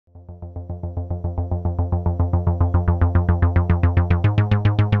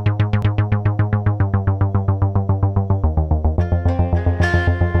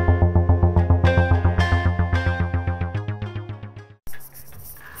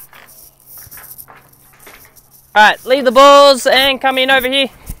Alright, leave the balls and come in over here.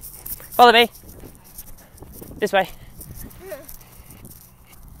 Follow me. This way.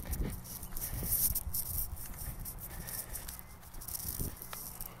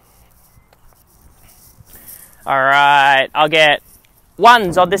 Alright, I'll get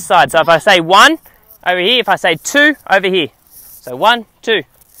ones on this side. So if I say 1 over here, if I say 2 over here. So 1, 2,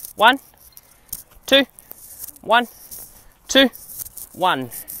 1, 2, 1, 2,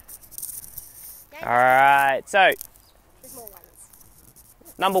 1. Alright, so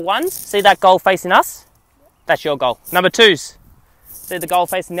number 1s, see that goal facing us? That's your goal. Number 2s, see the goal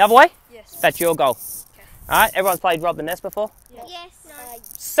facing the other way? Yes. That's your goal. Okay. Alright, everyone's played Rob the Nest before? Yes. Yes.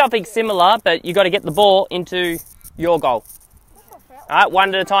 Something similar, but you've got to get the ball into your goal. Alright,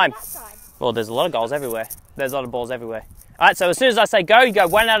 one at a time. Well, there's a lot of goals everywhere. There's a lot of balls everywhere. Alright, so as soon as I say go, you go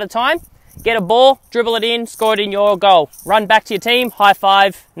one at a time. Get a ball, dribble it in, score it in your goal. Run back to your team, high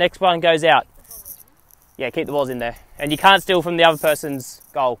five, next one goes out. Yeah, keep the balls in there. And you can't steal from the other person's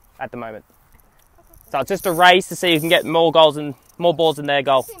goal at the moment. So it's just a race to see who can get more goals and more balls in their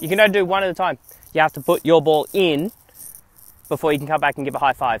goal. You can only do one at a time. You have to put your ball in before you can come back and give a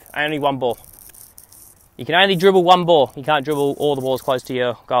high five. Only one ball. You can only dribble one ball. You can't dribble all the balls close to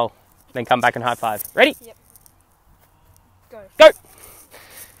your goal. Then come back and high five. Ready? Yep. Go. Go!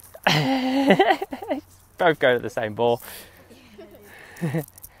 Both go to the same ball.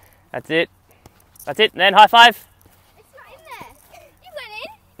 That's it. That's it. And then high five. It's not in there. You went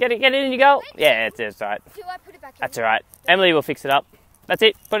in. Get it in your goal. Yeah, it's alright. Do I put it back in? That's alright. Emily will fix it up. That's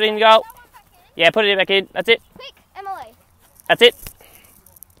it. Put it in your goal. Yeah, put it back in. That's it. Quick, Emily. That's it.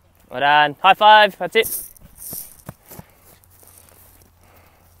 Well done. High five. That's it.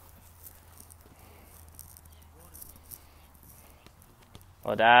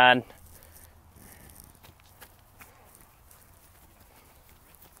 Well done.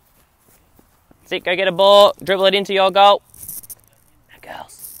 That's it. Go get a ball. Dribble it into your goal. Now,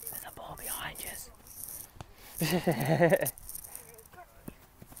 girls, there's a ball behind you.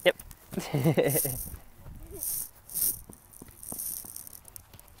 Yep.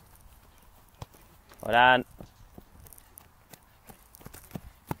 Well done.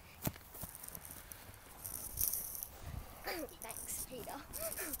 Thanks, Peter.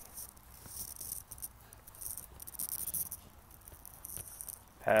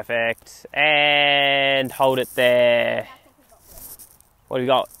 Perfect. And hold it there. What do we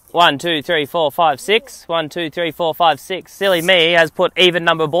got? 1, 2, 3, 4, 5, 6. 1, 2, 3, 4, 5, 6. Silly me has put even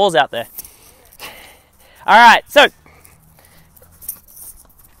number of balls out there. Alright, so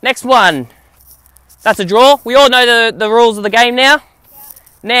next one. That's a draw. We all know the rules of the game now. Yeah.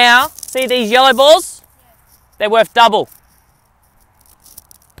 Now, see these yellow balls? Yeah. They're worth double.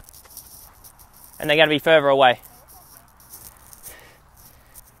 And they're going to be further away.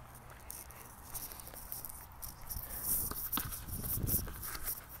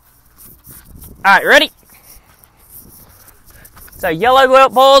 Alright, ready? So yellow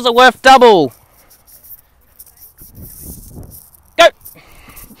balls are worth double. Go!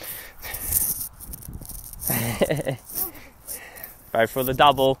 Go for the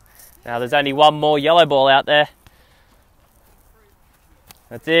double. Now there's only one more yellow ball out there.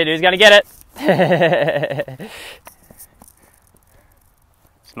 That's it, who's going to get it?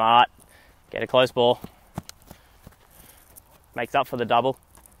 Smart. Get a close ball. Makes up for the double.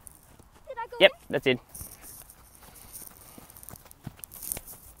 Yep, that's it.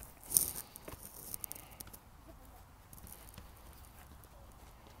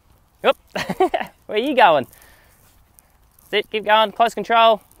 Yep. Where are you going? That's it, keep going, close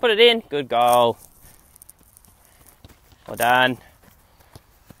control, put it in, good goal. Well done.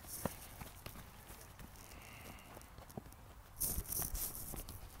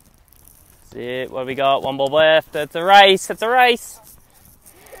 That's it, what have we got? One ball left, it's a race, it's a race.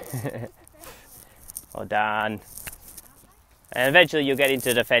 Well done. And eventually you'll get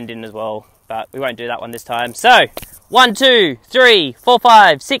into defending as well, but we won't do that one this time. So, 1, 2, 3, 4,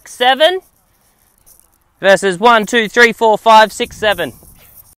 5, 6, 7 versus 1, 2, 3, 4, 5, 6, 7.